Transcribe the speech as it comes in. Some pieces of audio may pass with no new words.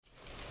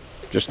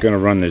Just going to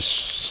run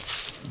this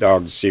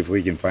dog to see if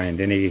we can find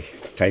any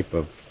type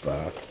of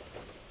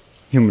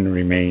human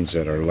remains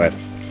that are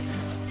left.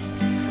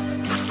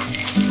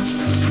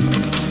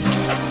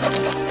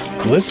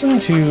 Listen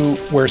to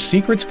Where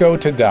Secrets Go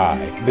to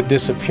Die, The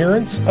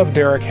Disappearance of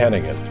Derek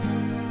Hennigan.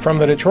 From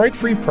the Detroit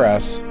Free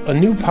Press, a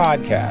new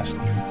podcast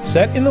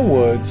set in the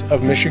woods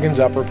of Michigan's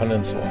Upper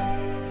Peninsula.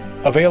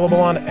 Available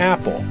on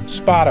Apple,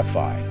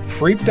 Spotify,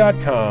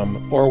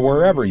 Freep.com, or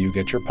wherever you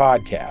get your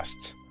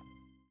podcasts.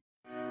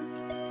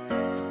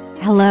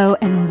 Hello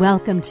and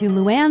welcome to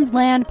Luanne's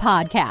Land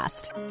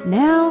Podcast.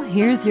 Now,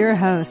 here's your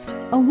host,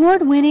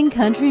 award-winning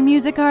country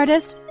music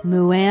artist,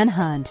 Luanne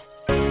Hunt.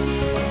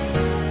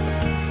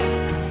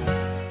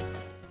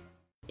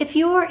 If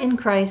you are in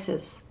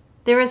crisis,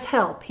 there is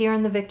help here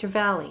in the Victor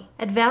Valley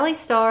at Valley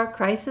Star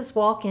Crisis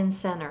Walk-In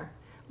Center,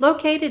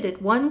 located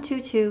at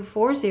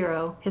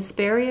 12240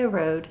 Hesperia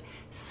Road,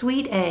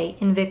 Suite A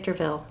in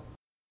Victorville.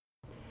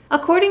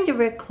 According to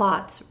Rick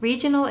Klotz,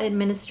 Regional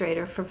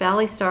Administrator for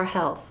Valley Star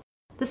Health,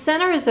 the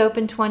center is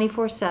open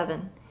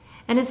 24/7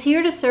 and is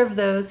here to serve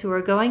those who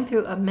are going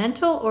through a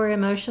mental or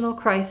emotional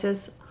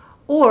crisis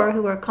or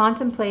who are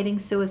contemplating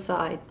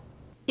suicide.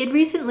 It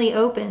recently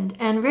opened,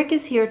 and Rick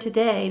is here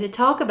today to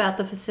talk about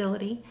the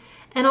facility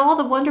and all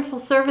the wonderful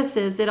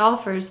services it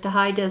offers to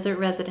high desert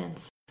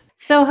residents.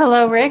 So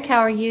hello, Rick. How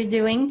are you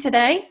doing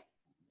today?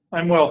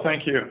 I'm well,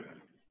 thank you.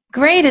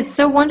 Great. It's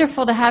so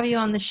wonderful to have you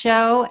on the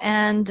show,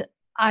 and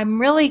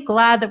I'm really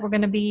glad that we're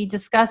going to be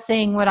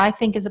discussing what I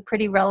think is a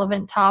pretty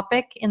relevant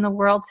topic in the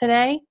world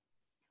today.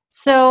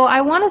 So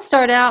I want to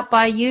start out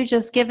by you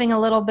just giving a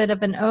little bit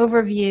of an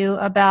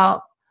overview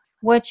about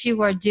what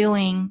you are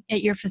doing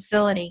at your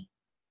facility.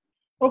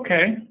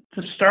 Okay.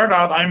 To start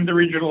out, I'm the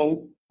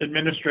Regional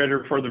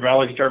Administrator for the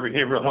Valley Star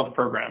Behavioral Health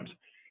Programs.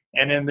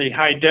 And in the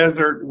high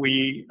desert,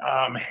 we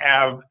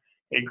have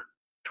a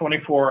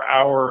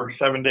 24-hour,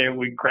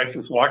 7-day-a-week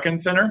crisis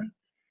walk-in center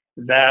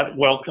that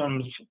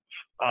welcomes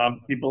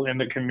people in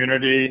the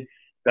community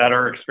that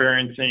are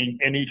experiencing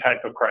any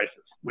type of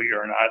crisis. We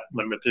are not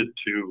limited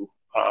to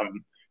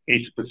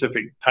a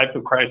specific type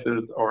of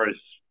crisis or a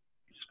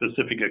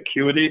specific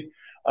acuity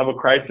of a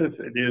crisis.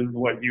 It is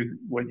what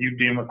you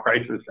deem a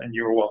crisis, and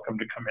you're welcome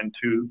to come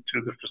into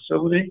the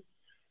facility.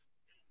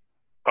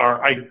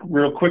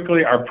 Real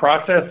quickly, our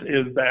process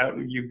is that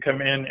you come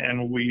in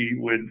and we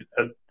would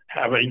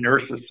have a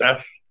nurse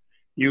assess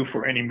you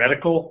for any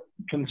medical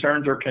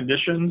concerns or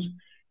conditions,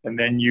 and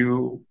then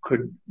you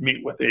could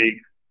meet with a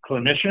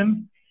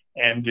clinician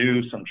and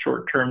do some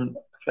short-term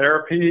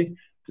therapy,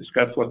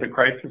 discuss what the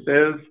crisis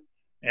is,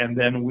 and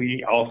then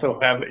we also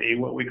have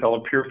what we call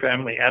a peer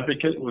family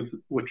advocate,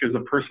 which is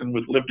a person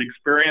with lived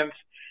experience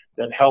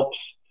that helps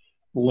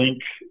link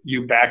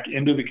you back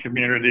into the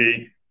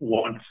community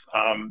once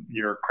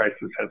your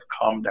crisis has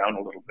calmed down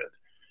a little bit.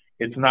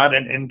 It's not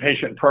an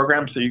inpatient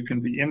program, so you can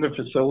be in the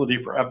facility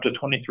for up to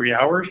 23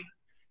 hours.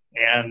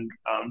 And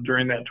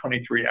during that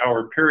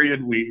 23-hour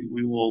period, we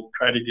will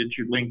try to get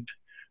you linked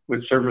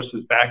with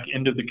services back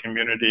into the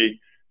community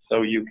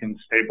so you can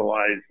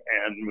stabilize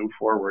and move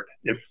forward.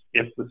 If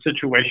the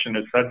situation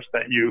is such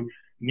that you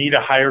need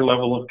a higher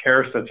level of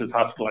care, such as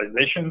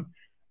hospitalization,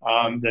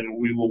 then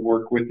we will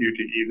work with you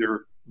to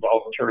either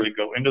voluntarily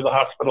go into the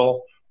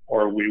hospital,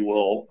 or we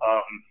will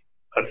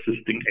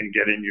assisting in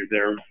getting you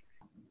there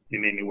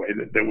in any way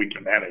that we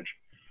can manage.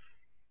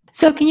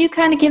 So can you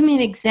kind of give me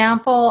an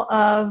example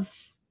of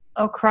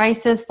a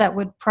crisis that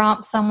would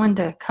prompt someone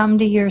to come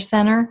to your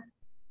center?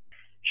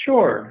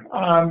 Sure.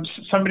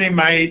 Somebody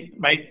might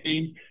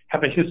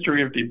have a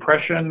history of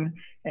depression,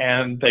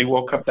 and they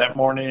woke up that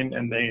morning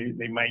and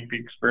they might be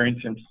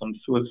experiencing some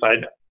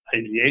suicide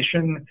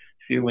ideation,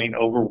 feeling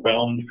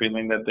overwhelmed,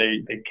 feeling that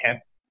they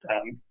can't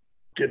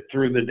get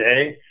through the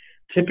day.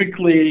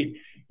 Typically,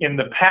 in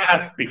the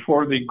past,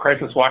 before the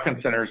crisis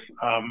walk-in centers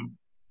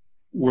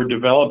were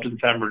developed in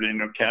San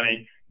Bernardino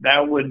County,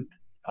 that would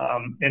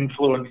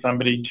influence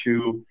somebody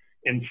to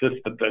insist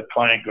that the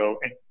client go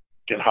and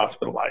get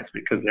hospitalized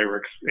because they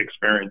were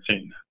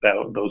experiencing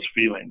those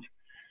feelings.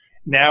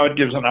 Now it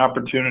gives an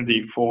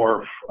opportunity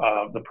for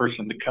the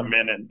person to come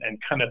in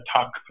and kind of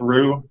talk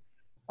through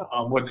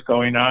what's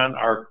going on.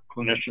 Our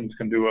clinicians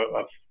can do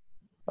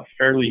a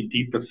fairly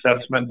deep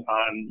assessment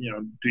on,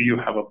 do you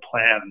have a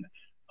plan?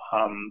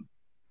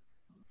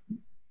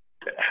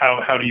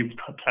 How do you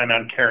plan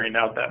on carrying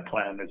out that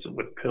plan? Is it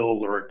with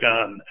pills or a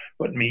gun?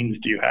 What means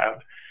do you have?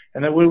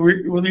 And then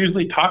we'll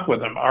usually talk with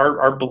them.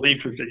 Our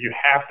belief is that you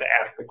have to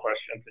ask the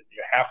questions, and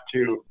you have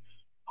to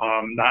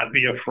not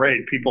be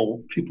afraid.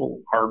 People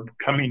are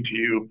coming to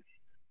you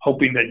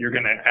hoping that you're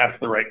going to ask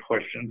the right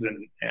questions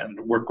and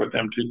work with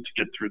them to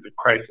get through the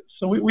crisis.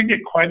 So we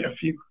get quite a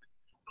few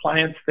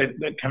clients that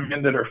come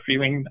in that are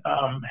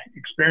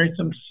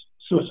experiencing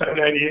suicide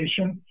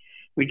ideation.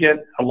 We get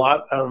a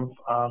lot of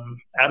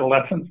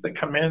adolescents that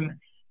come in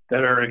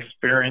that are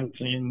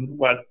experiencing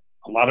what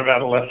a lot of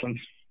adolescents,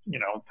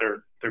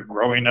 they're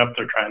growing up,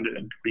 they're trying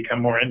to become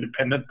more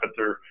independent, but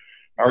they're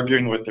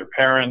arguing with their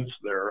parents,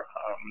 they're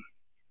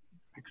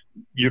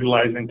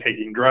utilizing,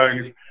 taking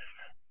drugs.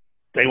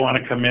 they want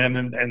to come in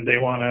and they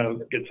want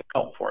to get some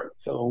help for it.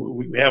 So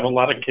we have a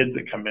lot of kids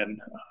that come in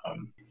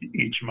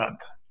each month.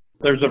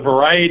 There's a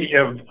variety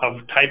of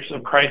types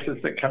of crisis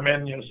that come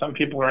in. Some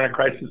people are in a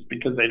crisis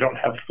because they don't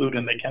have food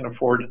and they can't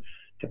afford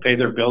to pay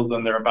their bills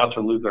and they're about to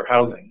lose their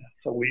housing.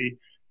 So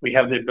we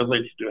have the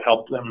ability to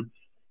help them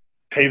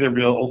pay their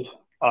bills.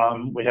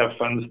 We have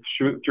funds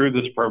through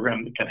this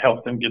program that can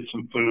help them get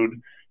some food,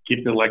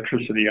 keep the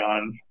electricity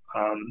on,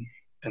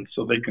 and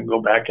so they can go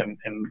back and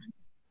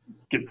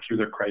get through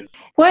their crisis.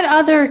 What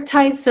other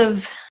types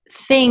of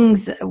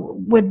things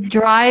would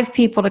drive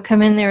people to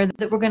come in there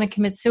that were going to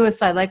commit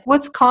suicide? Like,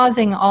 what's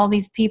causing all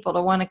these people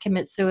to want to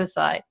commit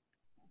suicide?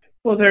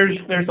 Well,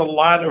 there's a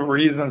lot of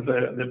reasons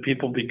that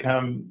people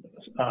become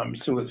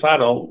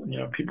suicidal.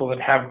 People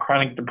that have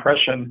chronic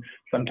depression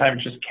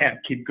sometimes just can't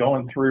keep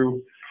going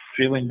through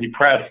feeling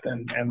depressed,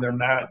 and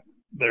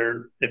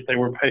if they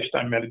were placed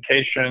on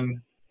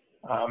medication,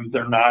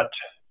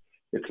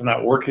 it's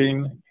not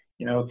working.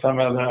 Some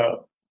of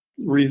the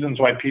reasons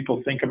why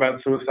people think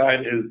about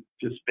suicide is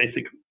just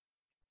basic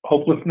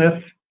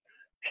hopelessness,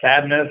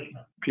 sadness.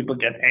 People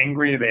get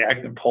angry, they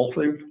act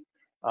impulsive,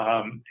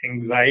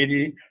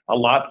 anxiety. A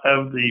lot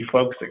of the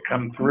folks that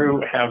come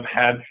through have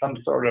had some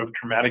sort of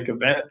traumatic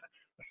event,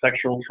 a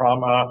sexual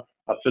trauma,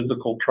 a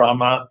physical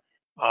trauma.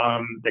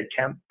 They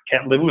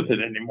can't live with it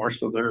anymore.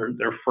 So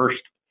their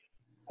first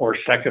or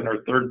second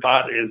or third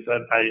thought is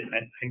that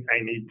I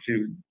need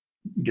to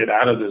get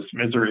out of this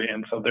misery,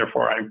 and so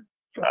therefore I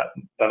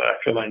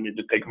feel I need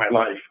to take my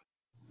life.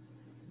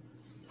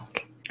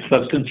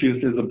 Substance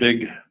use is a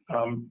big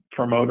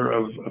promoter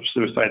of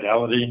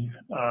suicidality.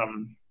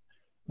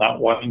 Not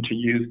wanting to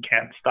use,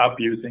 can't stop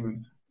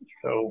using,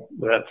 so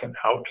that's an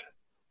out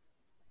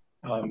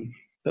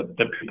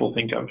that people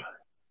think of.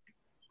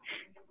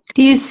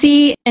 Do you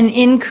see an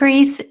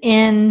increase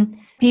in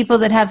people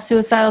that have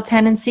suicidal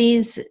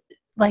tendencies,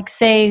 like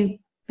say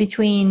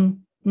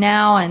between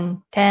now and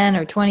 10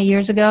 or 20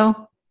 years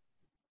ago?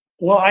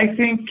 Well, I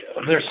think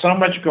there's so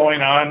much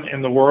going on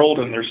in the world,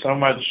 and there's so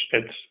much,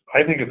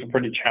 I think it's a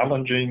pretty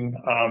challenging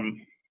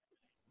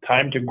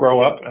time to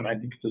grow up, and I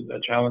think it's a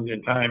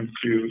challenging time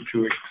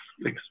to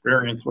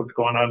experience what's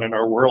going on in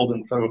our world.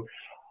 And so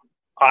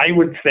I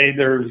would say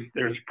there's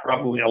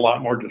probably a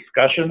lot more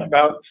discussion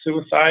about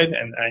suicide,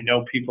 and I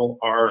know people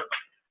are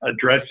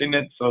addressing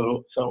it,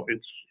 so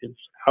it's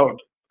out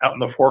in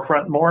the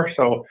forefront more.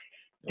 So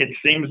it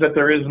seems that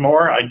there is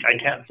more. I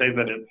can't say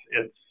that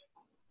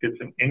it's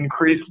an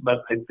increase,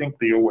 but I think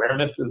the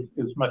awareness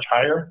is much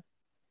higher.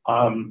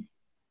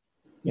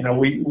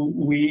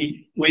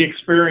 We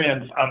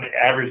experience on the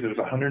average there's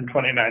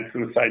 129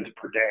 suicides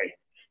per day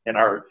in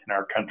our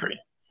country,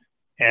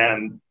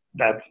 and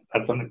that's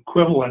an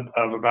equivalent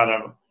of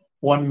about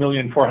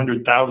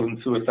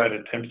 1,400,000 suicide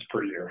attempts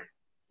per year,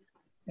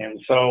 and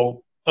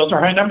so those are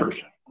high numbers.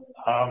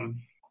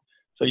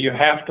 So you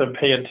have to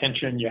pay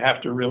attention. You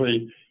have to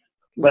really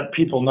let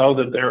people know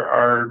that there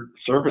are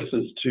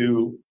services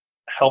to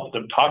help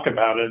them talk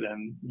about it.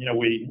 And,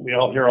 we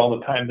all hear all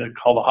the time that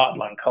call the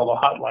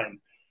hotline.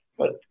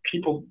 But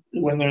people,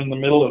 when they're in the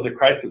middle of the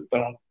crisis,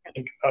 don't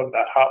think of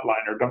that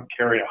hotline or don't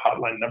carry a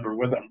hotline number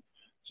with them.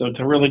 So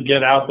to really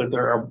get out that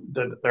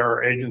there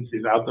are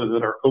agencies out there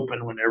that are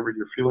open whenever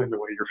you're feeling the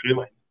way you're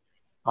feeling,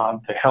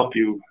 to help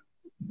you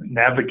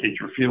navigate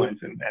your feelings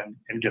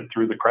and get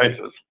through the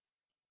crisis.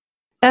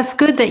 That's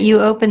good that you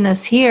open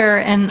this here,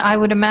 and I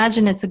would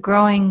imagine it's a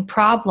growing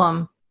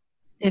problem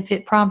if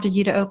it prompted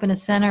you to open a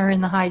center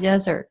in the high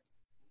desert.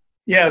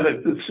 Yeah,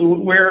 so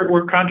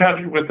we're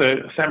contacted with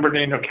the San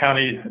Bernardino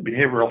County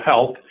Behavioral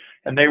Health,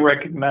 and they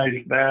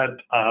recognize that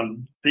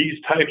these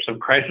types of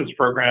crisis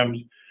programs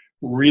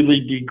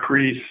really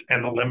decrease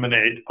and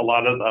eliminate a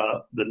lot of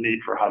the need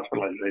for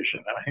hospitalization.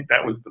 And I think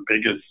that was the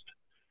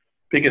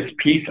biggest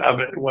piece of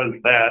it, was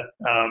that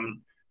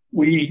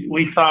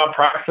we saw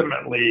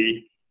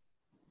approximately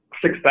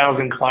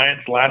 6,000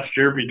 clients last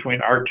year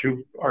between our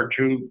two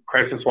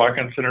crisis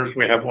walk-in centers.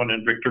 We have one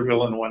in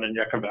Victorville and one in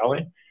Yucca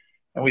Valley.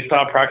 And we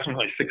saw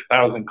approximately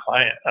 6,000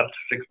 clients,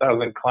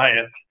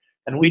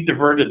 and we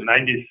diverted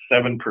 97%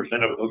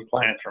 of those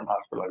clients from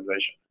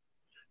hospitalization.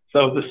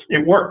 So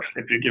it works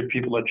if you give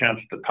people a chance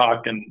to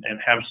talk and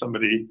have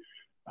somebody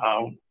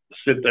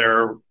sit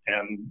there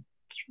and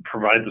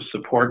provide the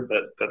support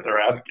that they're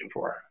asking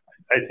for.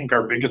 I think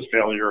our biggest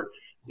failure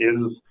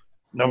is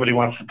nobody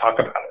wants to talk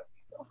about it.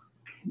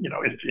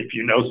 If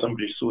you know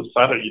somebody's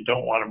suicidal, you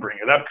don't want to bring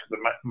it up because it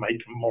might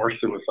make them more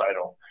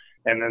suicidal.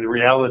 And then the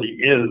reality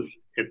is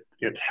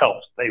it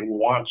helps. They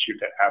want you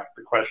to ask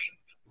the questions.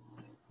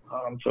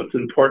 So it's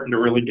important to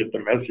really get the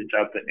message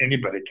out that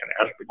anybody can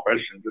ask the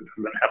questions. It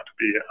doesn't have to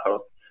be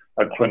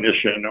a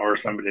clinician or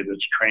somebody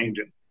that's trained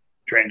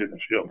in the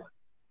field.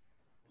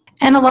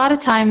 And a lot of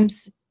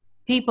times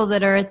people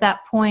that are at that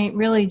point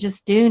really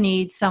just do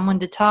need someone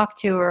to talk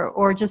to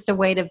or just a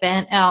way to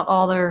vent out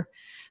all their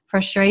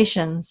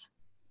frustrations.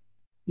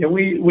 Yeah,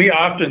 we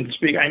often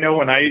speak. I know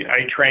when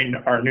I train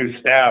our new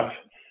staff,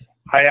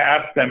 I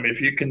ask them if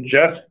you can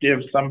just give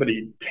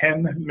somebody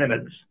 10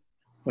 minutes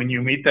when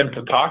you meet them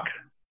to talk,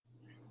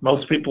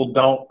 Most people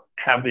don't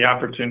have the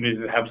opportunity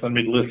to have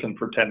somebody listen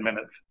for 10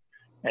 minutes.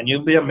 And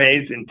you'll be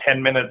amazed in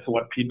 10 minutes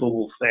what people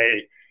will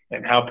say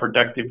and how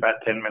productive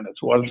that 10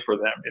 minutes was for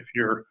them if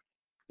you're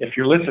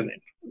listening.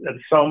 And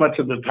so much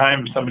of the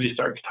time somebody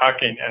starts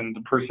talking and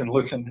the person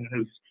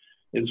listening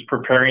is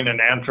preparing an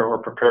answer or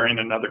preparing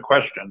another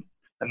question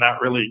and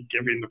not really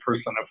giving the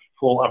person a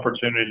full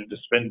opportunity to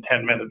spend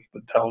 10 minutes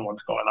to tell them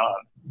what's going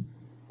on.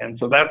 And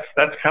so that's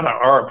kind of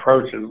our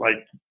approach, is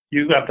like,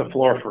 you got the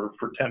floor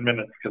for 10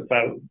 minutes because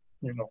that,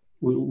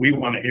 we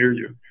want to hear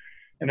you.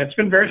 And it's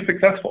been very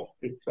successful.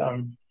 It's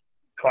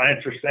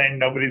clients are saying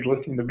nobody's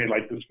listened to me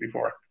like this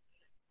before.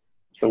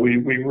 So we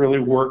really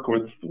work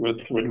with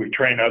when we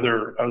train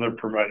other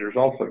providers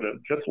also to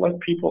just let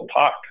people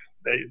talk.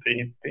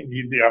 They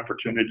need the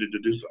opportunity to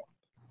do so.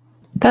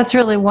 That's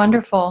really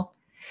wonderful.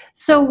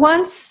 So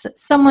once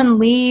someone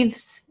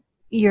leaves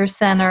your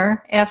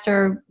center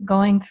after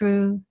going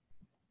through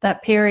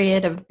that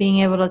period of being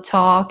able to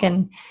talk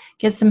and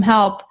get some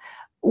help,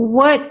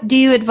 what do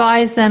you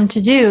advise them to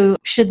do?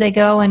 Should they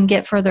go and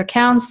get further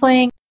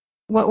counseling?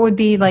 What would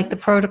be like the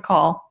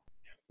protocol?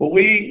 Well,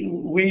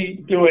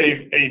 we do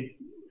a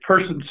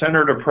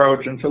person-centered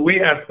approach, and so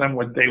we ask them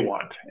what they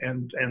want,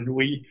 and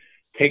we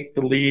take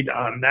the lead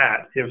on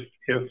that.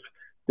 If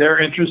they're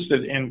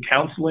interested in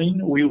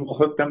counseling, we will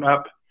hook them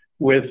up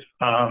with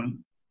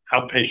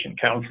outpatient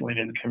counseling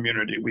in the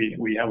community.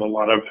 We have a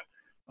lot of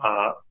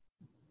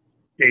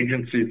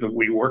agencies that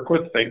we work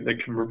with. They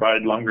can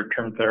provide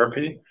longer-term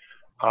therapy.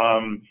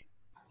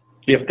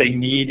 If they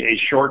need a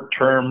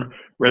short-term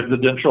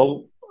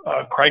residential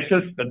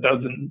crisis, that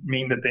doesn't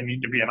mean that they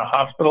need to be in a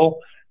hospital.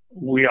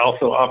 We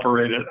also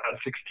operate a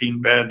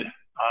 16-bed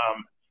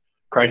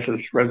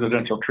crisis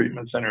residential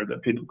treatment center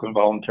that people can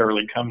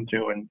voluntarily come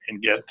to and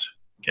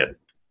get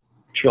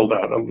chilled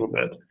out a little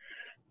bit.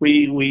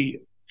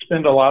 We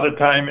spend a lot of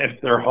time, if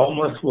they're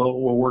homeless, we'll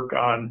work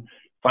on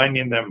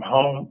finding them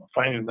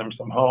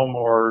some home,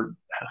 or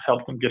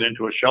help them get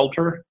into a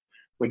shelter,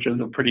 which is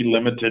a pretty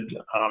limited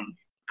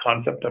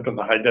concept up in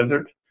the high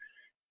desert.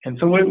 And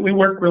so we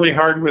work really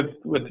hard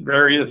with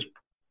various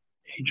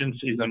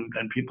agencies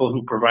and people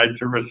who provide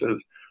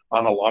services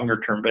on a longer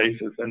term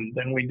basis. And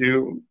then we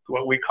do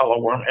what we call a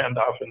warm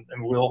handoff, and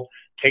we'll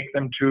take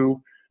them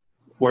to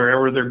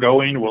wherever they're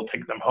going. We'll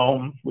take them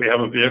home. We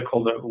have a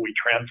vehicle that we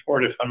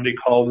transport. If somebody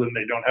calls and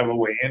they don't have a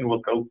way in, we'll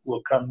go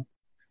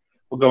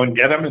and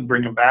get them and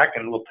bring them back,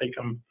 and we'll take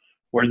them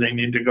where they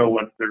need to go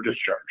once they're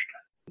discharged.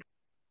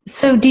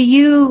 So do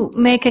you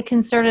make a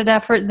concerted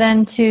effort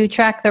then to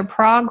track their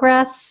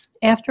progress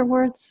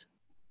afterwards?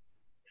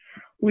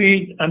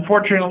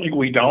 Unfortunately,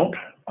 we don't.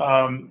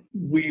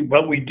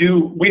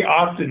 We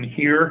often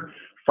hear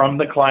from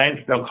the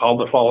clients. They'll call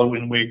the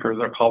following week, or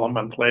they'll call a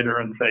month later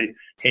and say,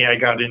 hey, I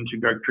got into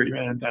drug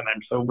treatment and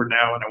I'm sober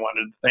now, and I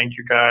wanted to thank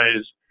you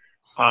guys.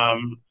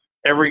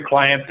 Every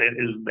client that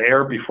is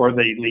there before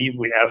they leave,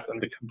 we ask them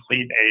to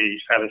complete a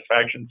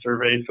satisfaction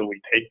survey. So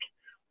we take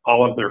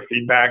all of their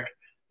feedback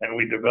and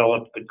we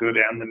develop the good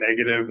and the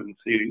negative and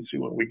see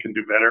what we can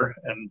do better.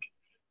 And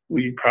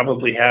we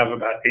probably have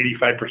about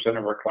 85%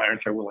 of our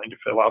clients are willing to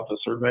fill out the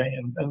survey.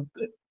 And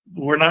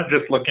we're not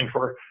just looking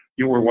for,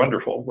 you were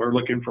wonderful. We're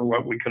looking for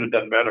what we could have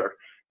done better.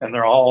 And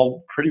they're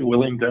all pretty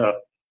willing to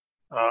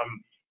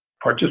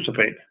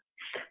participate.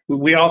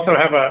 We also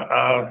have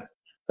a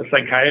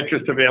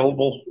psychiatrist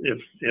available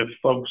if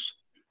folks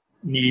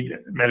need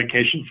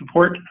medication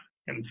support.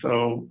 And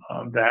so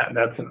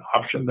that's an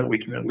option that we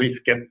can at least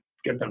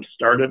get them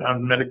started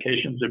on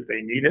medications if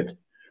they need it.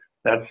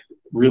 That's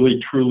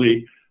really,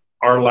 truly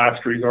our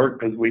last resort,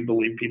 because we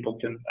believe people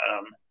can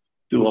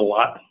do a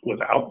lot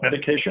without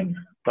medication.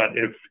 But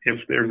if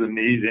there's a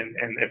need and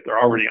if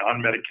they're already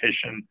on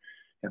medication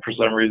and for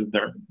some reason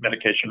their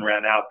medication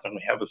ran out, then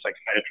we have a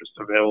psychiatrist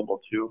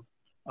available to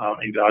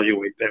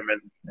evaluate them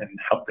and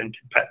help them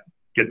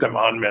get them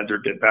on meds or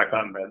get back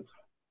on meds.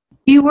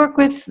 You work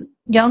with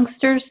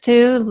youngsters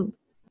too?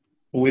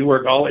 We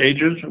work all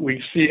ages.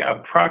 We see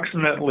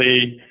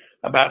approximately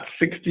about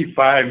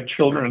 65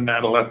 children and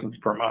adolescents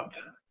per month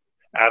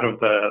out of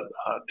the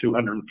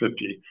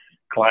 250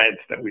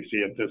 clients that we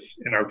see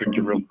in our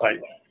Victorville site.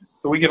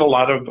 So we get a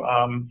lot of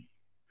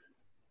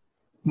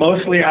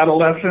mostly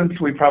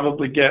adolescents. We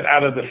probably get,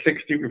 out of the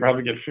 60, we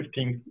probably get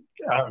 15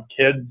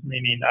 kids,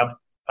 meaning up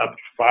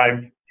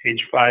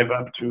age 5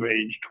 up to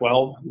age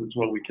 12 is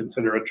what we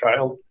consider a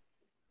child.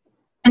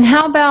 And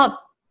how about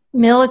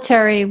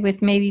military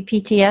with maybe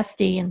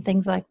PTSD and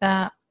things like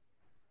that?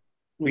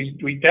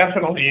 We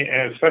definitely,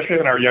 especially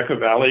in our Yucca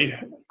Valley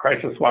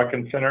Crisis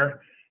Walk-In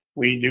Center,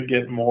 we do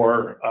get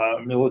more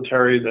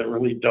military that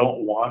really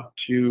don't want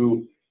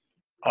to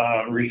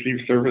receive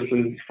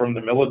services from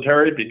the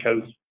military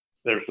because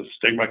there's a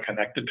stigma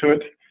connected to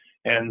it.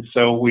 And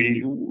so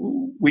we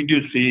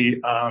do see,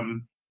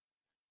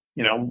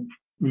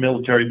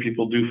 military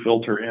people do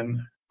filter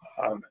in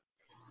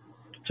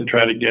to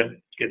try to get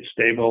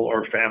stable,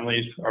 or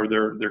families, or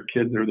their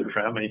kids or their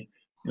family.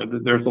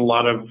 There's a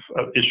lot of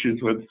issues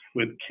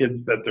with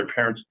kids that their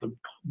parents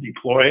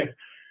deploy,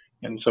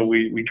 And so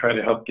we try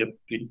to help get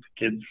the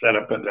kids set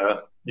up at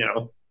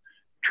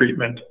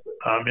treatment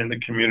in the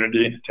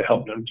community to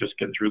help them just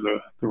get through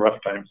the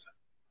rough times.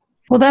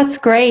 Well, that's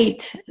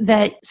great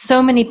that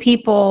so many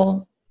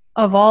people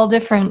of all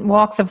different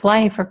walks of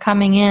life are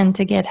coming in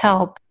to get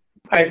help.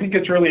 I think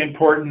it's really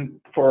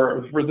important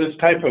for this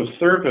type of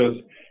service.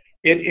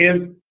 It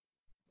is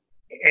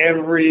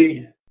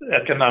every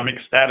economic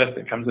status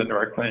that comes into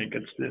our clinic.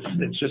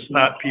 It's just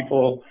not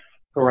people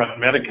who are on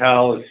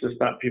Medi-Cal. It's just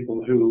not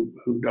people who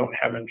don't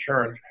have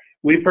insurance.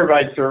 We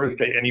provide service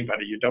to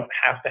anybody. You don't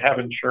have to have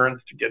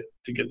insurance to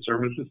get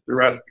services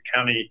through us. The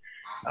county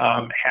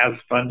has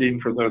funding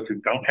for those who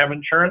don't have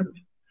insurance.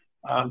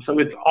 So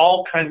it's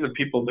all kinds of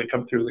people that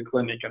come through the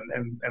clinic,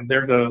 and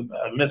there's a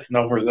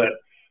misnomer that,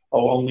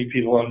 only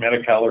people on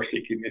Medi-Cal are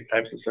seeking these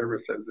types of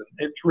services. And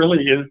it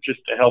really is just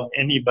to help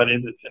anybody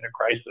that's in a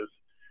crisis.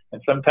 And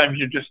sometimes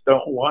you just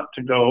don't want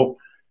to go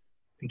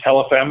and tell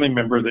a family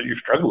member that you're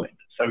struggling.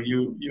 So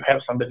you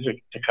have somebody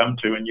to come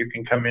to, and you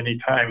can come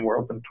anytime. We're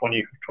open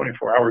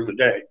 24 hours a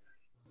day.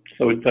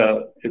 So it's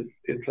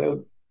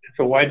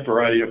a wide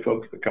variety of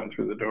folks that come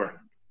through the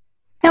door.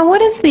 Now,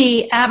 what is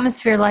the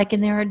atmosphere like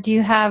in there? Do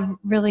you have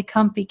really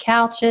comfy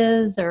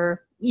couches,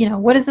 or,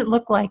 what does it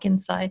look like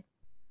inside?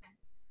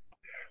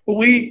 Well,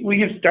 we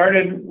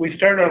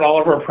started all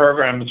of our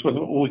programs with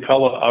what we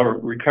call our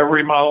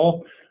recovery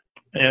model.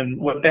 And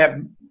what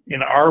that,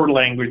 in our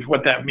language,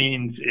 what that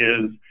means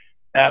is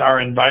that our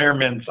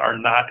environments are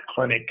not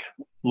clinic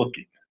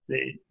looking.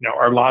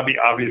 Our lobby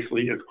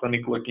obviously is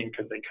clinic looking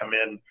because they come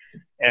in,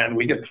 and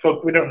we get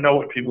folks, we don't know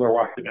what people are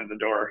walking in the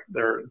door.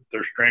 They're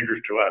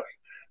strangers to us.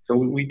 So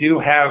we do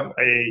have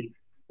a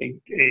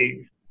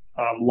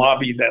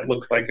lobby that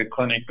looks like a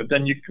clinic, but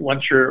then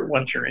once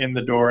you're in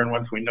the door, and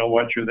once we know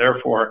what you're there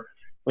for,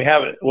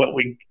 what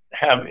we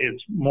have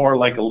is more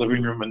like a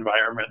living room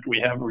environment.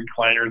 We have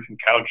recliners and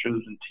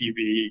couches and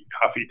TV,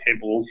 coffee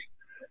tables.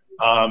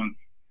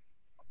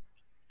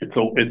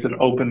 It's an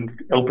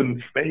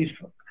open space.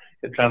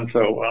 It sounds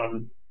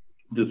so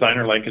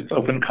designer like. It's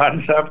open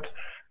concept.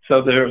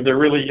 So there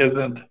really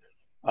isn't.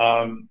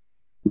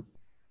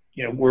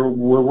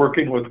 We're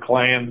working with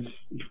clients,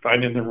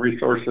 finding them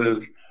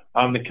resources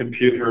on the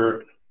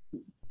computer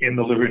in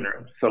the living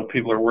room. So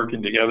people are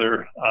working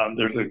together.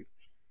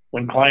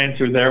 When clients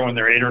are there, when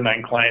there are 8 or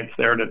 9 clients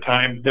there at a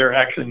time, they're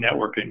actually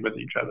networking with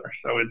each other.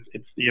 So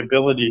it's the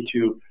ability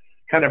to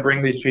kind of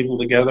bring these people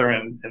together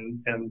and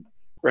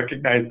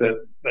recognize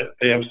that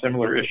they have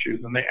similar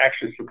issues, and they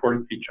actually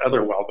support each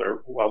other while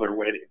they're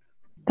waiting.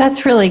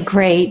 That's really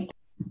great.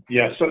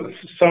 Yeah. So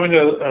some of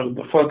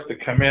the folks that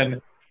come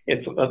in,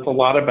 it's a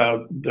lot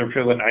about they're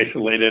feeling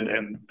isolated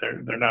and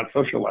they're not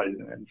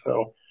socializing, and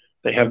so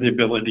they have the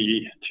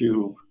ability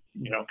to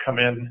come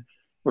in.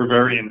 We're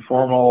very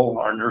informal.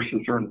 Our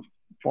nurses are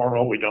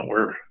informal. We don't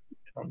wear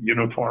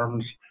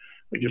uniforms.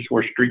 We just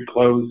wear street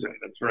clothes, and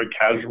it's very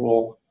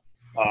casual.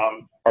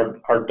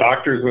 Our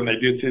doctors, when they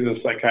do see the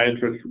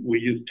psychiatrist, we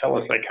use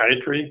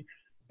telepsychiatry,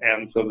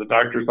 and so the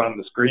doctor's on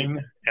the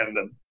screen, and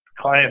the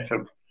clients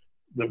have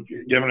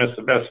given us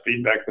the best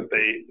feedback that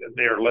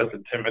they are less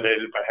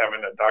intimidated by having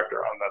a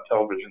doctor on the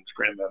television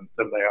screen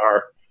than they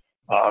are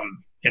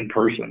in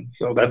person.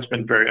 So that's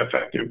been very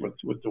effective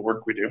with the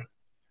work we do.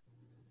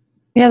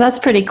 Yeah, that's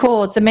pretty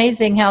cool. It's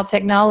amazing how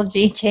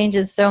technology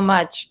changes so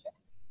much.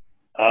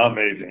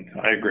 Amazing.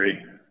 I agree.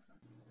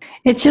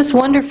 It's just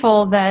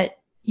wonderful that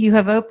you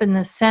have opened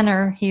the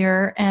center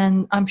here,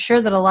 and I'm sure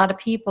that a lot of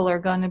people are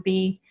going to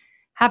be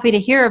happy to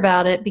hear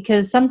about it,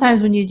 because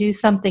sometimes when you do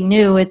something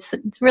new, it's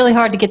really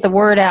hard to get the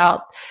word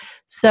out.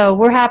 So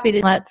we're happy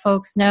to let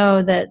folks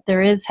know that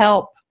there is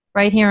help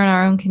right here in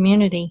our own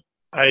community.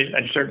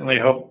 I certainly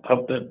hope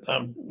that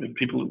when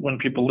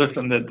people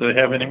listen, that they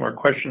have any more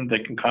questions, they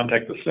can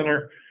contact the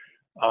center,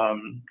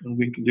 and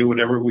we can do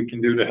whatever we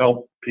can do to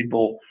help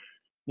people,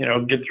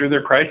 get through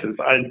their crisis.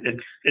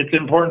 It's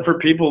important for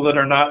people that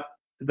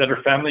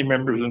are family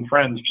members and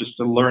friends just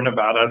to learn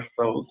about us.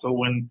 So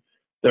when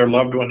their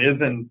loved one is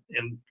in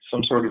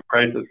some sort of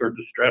crisis or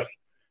distress,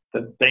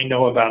 that they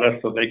know about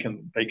us, so they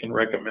can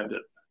recommend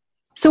it.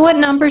 So what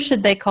number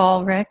should they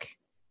call, Rick?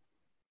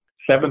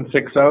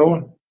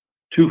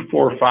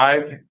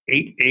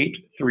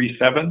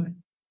 760-245-8837,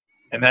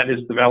 and that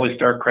is the Valley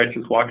Star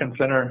Crisis Walk-In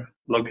Center,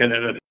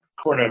 located at the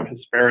corner of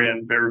Hesperia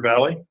and Bear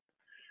Valley.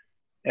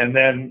 And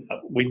then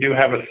we do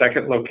have a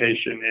second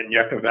location in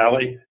Yucca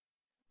Valley,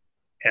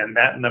 and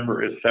that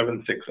number is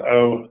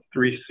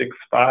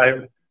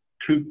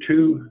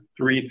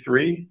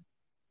 760-365-2233.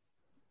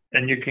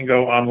 And you can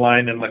go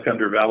online and look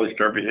under Valley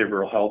Star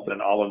Behavioral Health,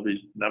 and all of these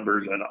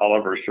numbers and all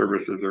of our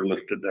services are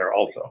listed there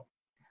also.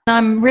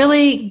 I'm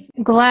really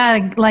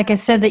glad, like I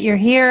said, that you're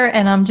here,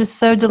 and I'm just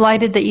so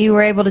delighted that you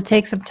were able to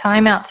take some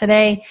time out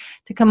today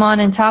to come on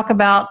and talk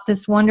about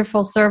this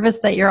wonderful service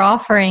that you're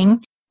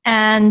offering.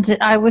 And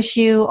I wish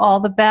you all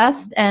the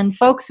best. And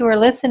folks who are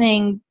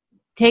listening,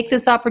 take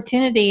this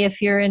opportunity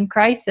if you're in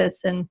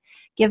crisis and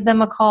give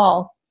them a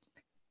call.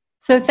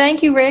 So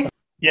thank you, Rick.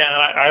 Yeah,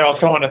 I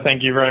also want to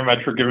thank you very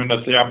much for giving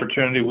us the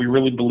opportunity. We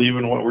really believe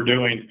in what we're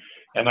doing,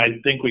 And I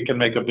think we can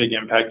make a big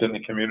impact in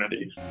the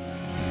community.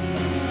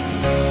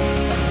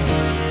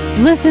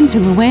 Listen to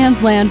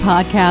Luanne's Land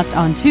podcast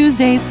on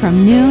Tuesdays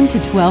from noon to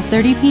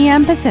 12:30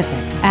 p.m. Pacific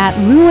at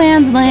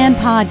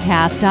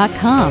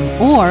luannslandpodcast.com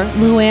or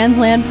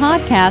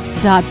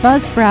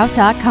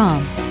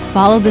luannslandpodcast.buzzsprout.com.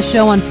 Follow the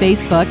show on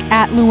Facebook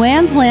at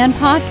Luanne's Land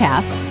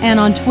Podcast and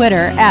on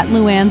Twitter at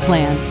Luanne's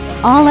Land.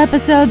 All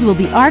episodes will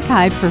be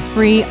archived for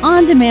free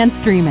on-demand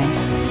streaming.